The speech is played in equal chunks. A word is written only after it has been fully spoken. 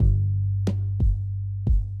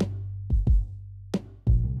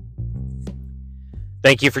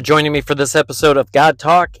Thank you for joining me for this episode of God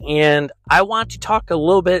Talk, and I want to talk a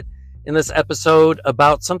little bit in this episode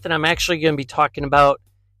about something I'm actually going to be talking about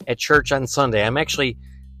at church on Sunday. I'm actually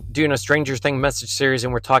doing a Stranger Things message series,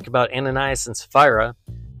 and we're talking about Ananias and Sapphira.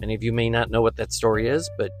 Many of you may not know what that story is,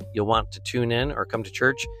 but you'll want to tune in or come to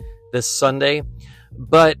church this Sunday.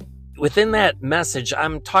 But within that message,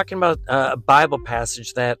 I'm talking about a Bible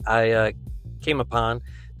passage that I came upon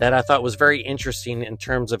that I thought was very interesting in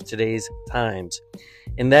terms of today's times.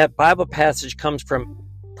 And that Bible passage comes from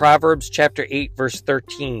Proverbs chapter 8, verse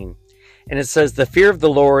 13. And it says, "The fear of the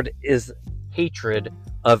Lord is hatred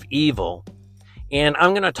of evil." And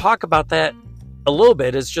I'm going to talk about that a little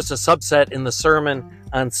bit. It's just a subset in the sermon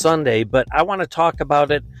on Sunday, but I want to talk about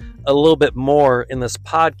it a little bit more in this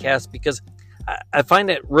podcast because I find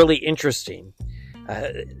it really interesting.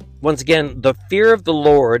 Once again, the fear of the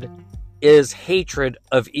Lord is hatred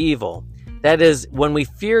of evil. That is, when we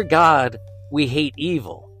fear God, we hate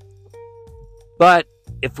evil. But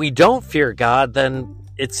if we don't fear God, then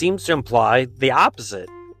it seems to imply the opposite,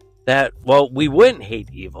 that, well, we wouldn't hate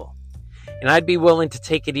evil. And I'd be willing to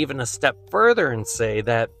take it even a step further and say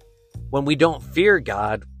that when we don't fear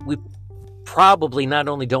God, we probably not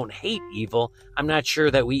only don't hate evil, I'm not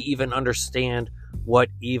sure that we even understand what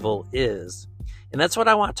evil is. And that's what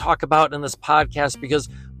I want to talk about in this podcast, because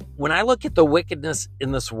when I look at the wickedness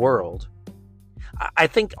in this world, I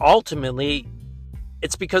think ultimately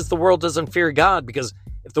it's because the world doesn't fear God, because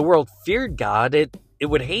if the world feared God, it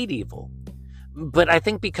would hate evil. But I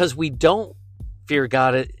think because we don't fear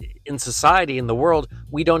God in society, in the world,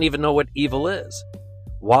 we don't even know what evil is.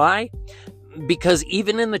 Why? Because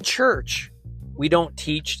even in the church, we don't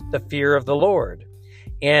teach the fear of the Lord.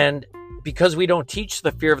 And because we don't teach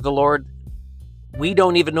the fear of the Lord, we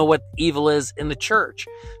don't even know what evil is in the church.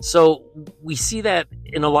 So we see that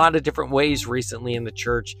in a lot of different ways recently in the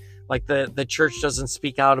church. Like the church doesn't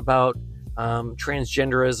speak out about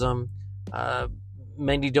transgenderism.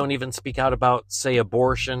 Many don't even speak out about, say,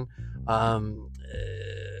 abortion,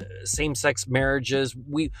 same-sex marriages.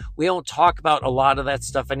 We don't talk about a lot of that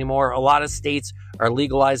stuff anymore. A lot of states are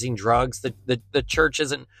legalizing drugs. The church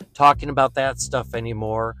isn't talking about that stuff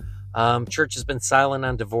anymore. Church has been silent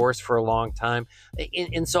on divorce for a long time.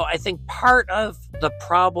 And so I think part of the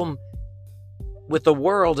problem with the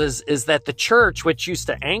world is that the church, which used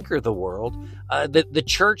to anchor the world, the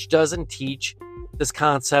church doesn't teach this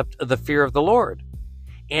concept of the fear of the Lord.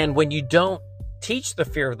 And when you don't teach the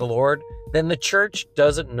fear of the Lord, then the church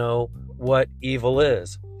doesn't know what evil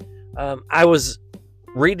is. I was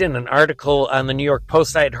reading an article on the New York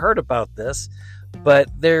Post. I had heard about this, but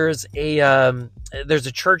there's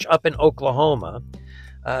a church up in Oklahoma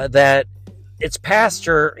that its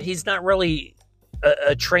pastor, he's not really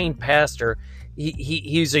a trained pastor.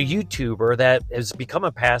 He's a YouTuber that has become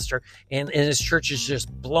a pastor, and his church has just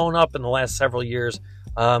blown up in the last several years,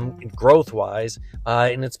 growth-wise,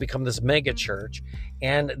 and it's become this mega church.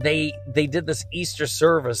 And they did this Easter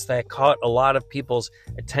service that caught a lot of people's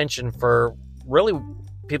attention for really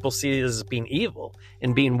people see it as being evil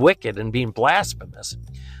and being wicked and being blasphemous.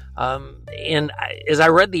 And as I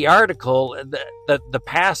read the article, the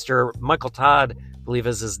pastor, Michael Todd, I believe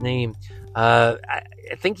is his name, I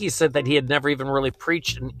think he said that he had never even really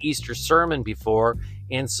preached an Easter sermon before.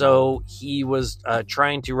 And so he was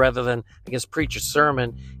trying to, rather than, I guess, preach a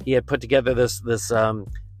sermon, he had put together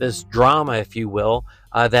this drama, if you will,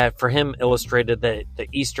 that for him illustrated the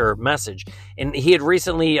Easter message. And he had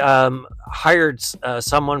recently hired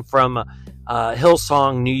someone from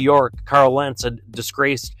Hillsong, New York, Carl Lentz, a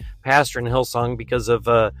disgraced pastor in Hillsong because of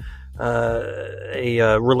a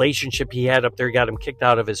relationship he had up there. He got him kicked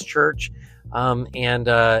out of his church,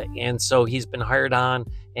 and so he's been hired on,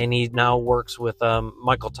 and he now works with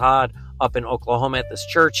Michael Todd up in Oklahoma at this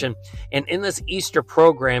church. And in this Easter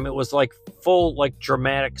program, it was like full, like,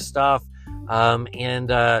 dramatic stuff. And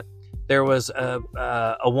there was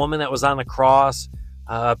a woman that was on the cross,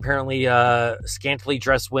 apparently scantily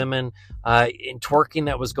dressed women, in twerking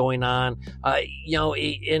that was going on.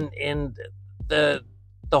 In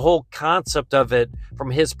the whole concept of it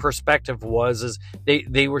from his perspective is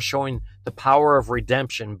they were showing the power of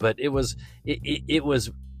redemption, but it was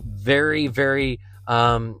very, very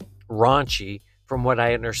raunchy from what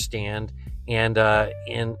I understand. And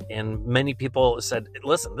many people said,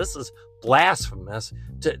 listen, this is blasphemous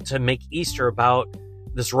to make Easter about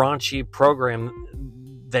this raunchy program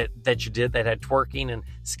that you did that had twerking and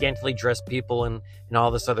scantily dressed people and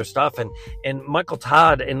all this other stuff. And Michael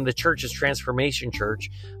Todd in the church's Transformation Church,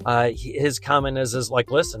 his comment is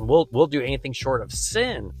like, listen, we'll do anything short of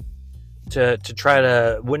sin to try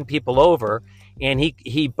to win people over. And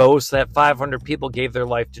he boasts that 500 people gave their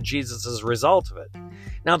life to Jesus as a result of it.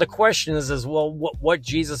 Now the question is well, what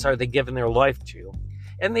Jesus are they giving their life to?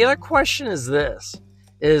 And the other question is this,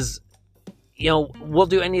 is, we'll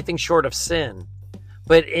do anything short of sin.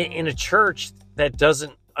 But in a church that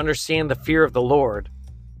doesn't understand the fear of the Lord,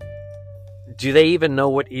 do they even know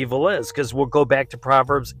what evil is? Because we'll go back to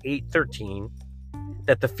Proverbs 8:13,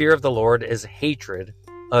 that the fear of the Lord is hatred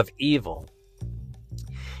of evil.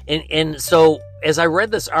 And so as I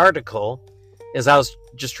read this article, as I was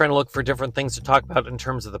just trying to look for different things to talk about in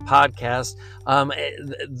terms of the podcast,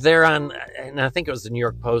 they're on, and I think it was the New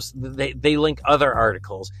York Post, they link other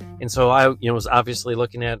articles. And so I was obviously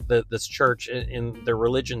looking at this church in the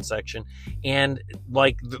religion section, and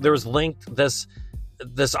like there was linked this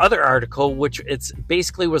other article, which it's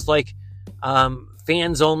basically was like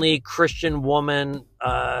fans only Christian woman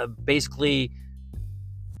basically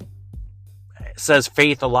says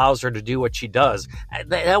faith allows her to do what she does.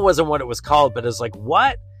 That wasn't what it was called, but it's like,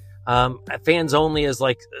 what? Fans only is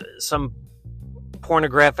like some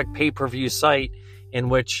pornographic pay-per-view site in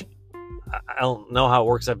which I don't know how it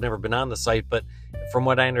works. I've never been on the site, but from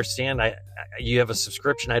what I understand, you have a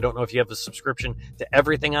subscription. I don't know if you have a subscription to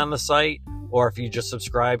everything on the site, or if you just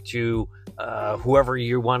subscribe to whoever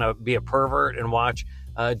you want to be a pervert and watch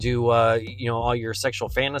do all your sexual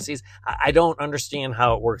fantasies. I don't understand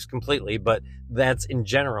how it works completely, but that's in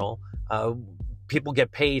general. People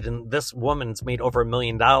get paid, and this woman's made over $1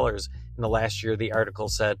 million in the last year, the article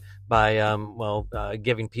said, by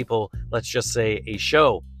giving people, let's just say, a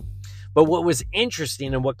show. But what was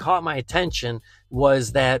interesting and what caught my attention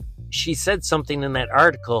was that she said something in that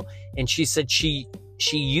article, and she said she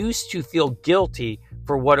used to feel guilty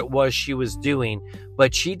for what it was she was doing,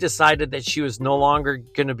 but she decided that she was no longer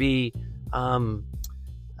going to be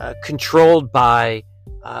controlled by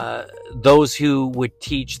those who would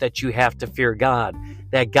teach that you have to fear God,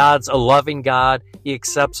 that God's a loving God. He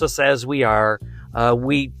accepts us as we are.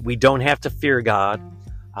 We don't have to fear God.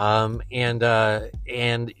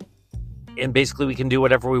 And basically we can do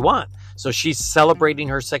whatever we want. So she's celebrating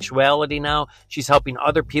her sexuality now. She's helping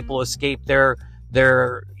other people escape their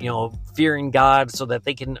fearing God so that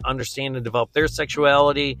they can understand and develop their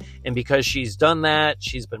sexuality. And because she's done that,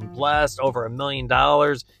 she's been blessed over $1 million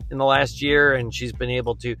in the last year, and she's been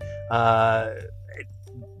able to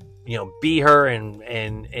be her, and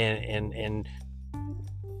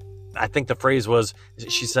I think the phrase was,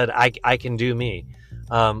 she said, I can do me.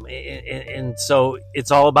 And so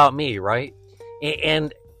it's all about me, right?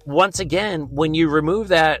 And once again, when you remove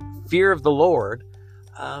that fear of the Lord,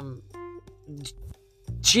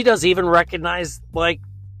 she doesn't even recognize, like,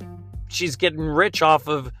 she's getting rich off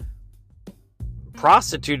of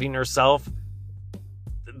prostituting herself.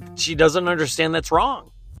 She doesn't understand that's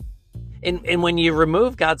wrong. And when you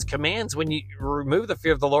remove God's commands, when you remove the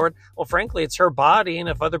fear of the Lord, well, frankly, it's her body, and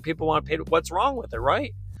if other people want to pay, what's wrong with it,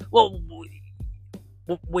 right? Well,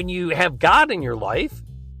 when you have God in your life,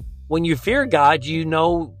 when you fear God, you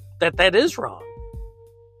know that is wrong.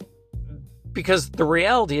 Because the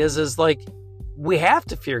reality is like, we have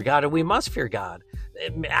to fear God, and we must fear God.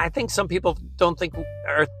 I think some people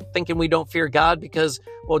are thinking we don't fear God because,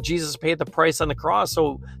 well, Jesus paid the price on the cross,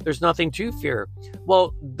 so there's nothing to fear.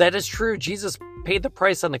 Well, that is true. Jesus paid the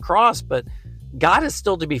price on the cross, but God is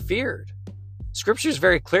still to be feared. Scripture is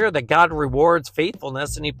very clear that God rewards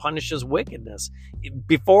faithfulness and he punishes wickedness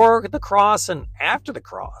before the cross and after the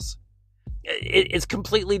cross. It's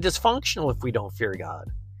completely dysfunctional if we don't fear God.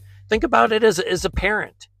 Think about it as a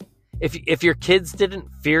parent. If your kids didn't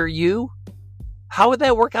fear you, how would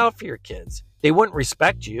that work out for your kids? They wouldn't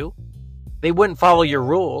respect you. They wouldn't follow your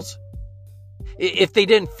rules. If they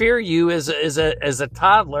didn't fear you as a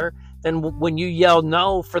toddler, then when you yell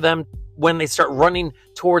no for them, when they start running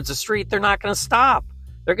towards the street, they're not going to stop.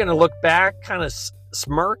 They're going to look back, kind of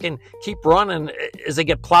smirk, and keep running as they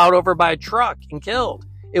get plowed over by a truck and killed.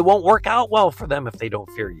 It won't work out well for them if they don't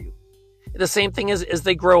fear you. The same thing is as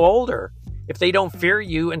they grow older. If they don't fear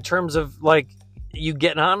you in terms of, like, you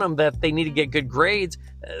getting on them that they need to get good grades,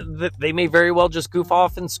 they may very well just goof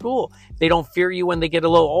off in school. If they don't fear you when they get a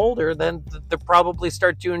little older, then they'll probably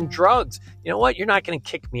start doing drugs. You know what? You're not going to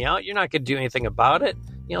kick me out. You're not going to do anything about it.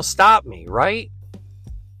 Stop me, right?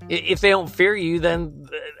 If they don't fear you, then,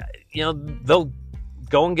 they'll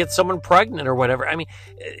go and get someone pregnant or whatever. I mean,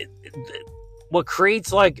 what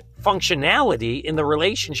creates, like, functionality in the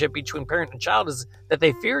relationship between parent and child is that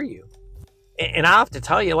they fear you. And I have to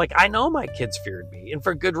tell you, like, I know my kids feared me, and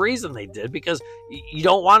for good reason they did, because you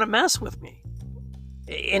don't want to mess with me.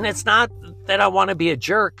 And it's not that I want to be a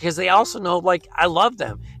jerk, because they also know, like, I love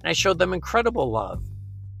them, and I showed them incredible love.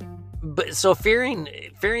 But so fearing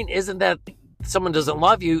isn't that someone doesn't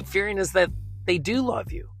love you. Fearing is that they do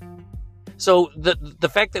love you. So the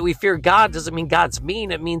fact that we fear God doesn't mean God's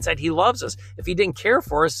mean. It means that he loves us. If he didn't care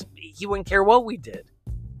for us, he wouldn't care what we did.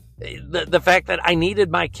 The fact that I needed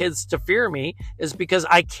my kids to fear me is because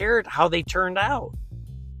I cared how they turned out.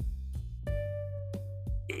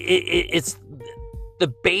 It's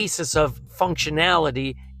the basis of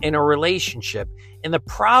functionality in a relationship. And the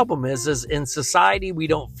problem is in society, we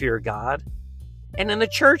don't fear God. And in the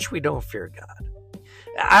church, we don't fear God.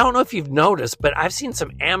 I don't know if you've noticed, but I've seen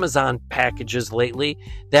some Amazon packages lately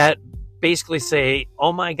that basically say,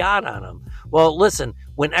 oh my God, on them. Well, listen,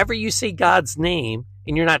 whenever you say God's name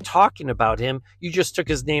and you're not talking about him, you just took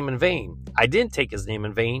his name in vain. I didn't take his name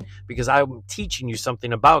in vain because I'm teaching you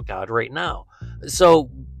something about God right now.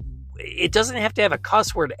 So it doesn't have to have a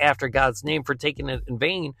cuss word after God's name for taking it in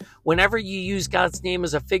vain. Whenever you use God's name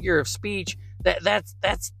as a figure of speech, that's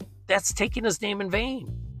taking his name in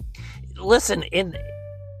vain. Listen,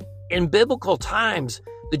 in biblical times,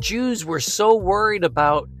 the Jews were so worried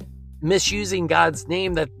about misusing God's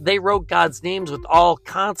name that they wrote God's names with all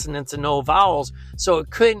consonants and no vowels, so it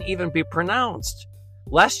couldn't even be pronounced.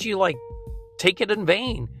 Lest you take it in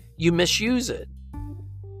vain, you misuse it.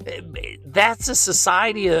 That's a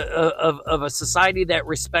society of a society that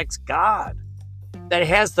respects God, that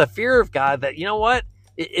has the fear of God, that, you know what,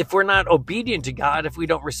 if we're not obedient to God, if we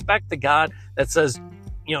don't respect the God that says,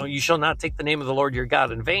 you shall not take the name of the Lord your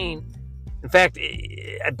God in vain. In fact,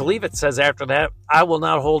 I believe it says after that, I will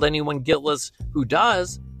not hold anyone guiltless who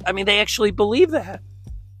does. I mean, they actually believe that.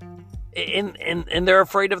 And they're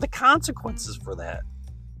afraid of the consequences for that.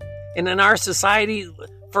 And in our society,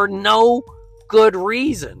 for no good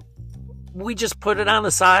reason, we just put it on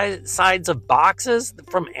the sides of boxes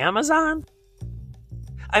from Amazon.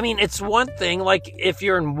 I mean, it's one thing, if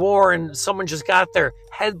you're in war and someone just got their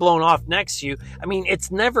head blown off next to you. I mean, it's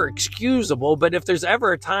never excusable, but if there's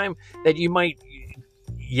ever a time that you might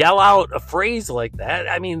yell out a phrase like that,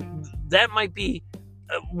 I mean, that might be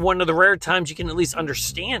one of the rare times you can at least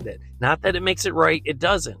understand it. Not that it makes it right, it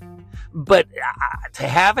doesn't. But to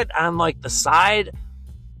have it on the side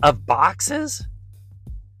of boxes,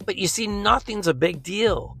 but you see, nothing's a big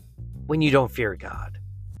deal when you don't fear God.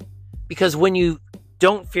 Because when you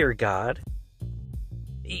don't fear God,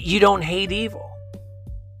 you don't hate evil.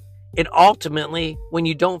 And ultimately, when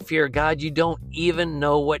you don't fear God, you don't even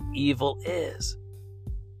know what evil is.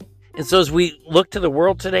 And so as we look to the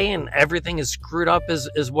world today and everything is screwed up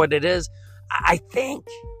as what it is, I think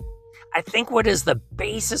what is the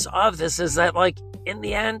basis of this is that, in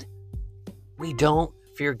the end, we don't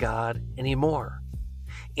fear God anymore.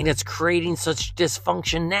 And it's creating such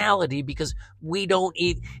dysfunctionality because we don't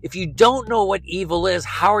if you don't know what evil is,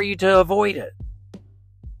 how are you to avoid it?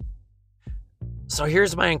 So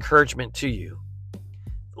here's my encouragement to you.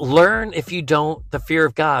 Learn, if you don't, the fear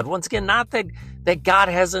of God. Once again, not that God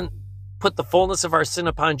hasn't put the fullness of our sin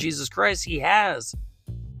upon Jesus Christ. He has.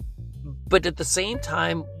 But at the same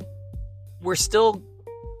time, we're still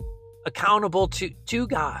accountable to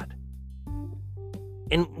God.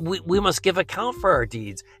 And we must give account for our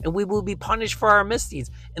deeds, and we will be punished for our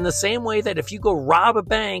misdeeds. In the same way that if you go rob a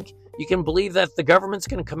bank, you can believe that the government's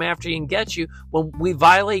going to come after you and get you. When we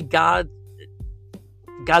violate God's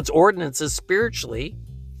ordinances spiritually,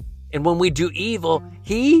 and when we do evil,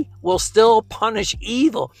 he will still punish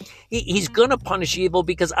evil. He's going to punish evil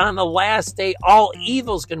because on the last day, all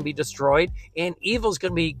evil is going to be destroyed, and evil is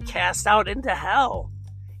going to be cast out into hell.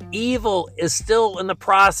 Evil is still in the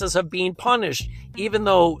process of being punished, even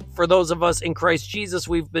though for those of us in Christ Jesus,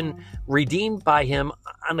 we've been redeemed by him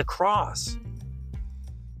on the cross.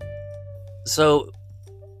 So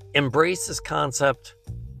embrace this concept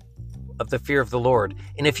of the fear of the Lord.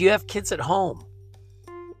 And if you have kids at home,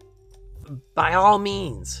 by all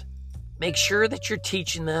means, make sure that you're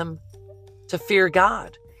teaching them to fear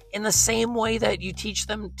God in the same way that you teach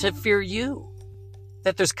them to fear you,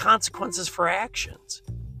 that there's consequences for actions.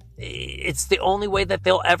 It's the only way that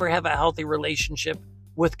they'll ever have a healthy relationship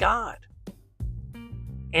with God.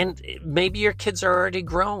 And maybe your kids are already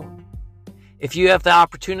grown. If you have the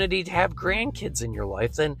opportunity to have grandkids in your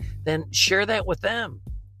life, then share that with them.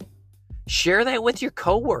 Share that with your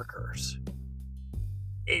coworkers.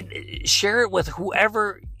 Share it with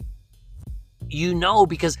whoever you know,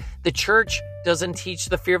 because the church doesn't teach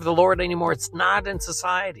the fear of the Lord anymore. It's not in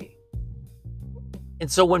society.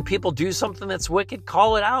 And so when people do something that's wicked,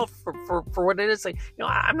 call it out for what it is.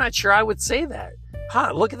 I'm not sure I would say that.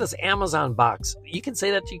 Look at this Amazon box. You can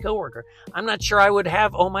say that to your coworker. I'm not sure I would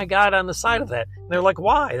have, oh my God, on the side of that. And they're like,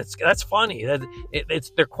 why? That's funny.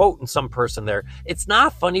 They're quoting some person there. It's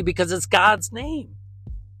not funny because it's God's name.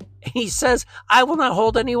 And he says, I will not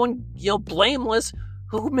hold anyone, blameless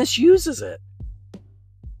who misuses it.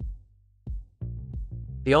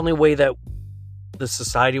 The only way that the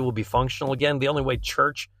society will be functional again, the only way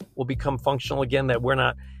church will become functional again, that we're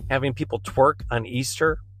not having people twerk on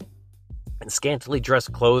Easter and scantily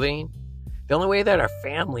dressed clothing, the only way that our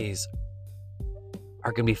families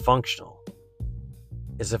are going to be functional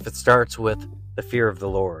is if it starts with the fear of the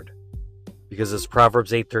Lord. Because as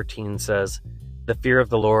Proverbs 8:13 says, the fear of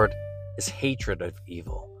the Lord is hatred of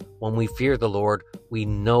evil. When we fear the Lord, we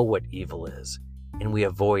know what evil is, and we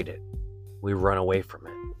avoid it. We run away from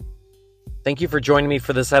it. Thank you for joining me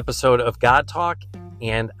for this episode of God Talk,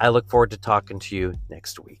 and I look forward to talking to you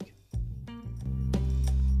next week.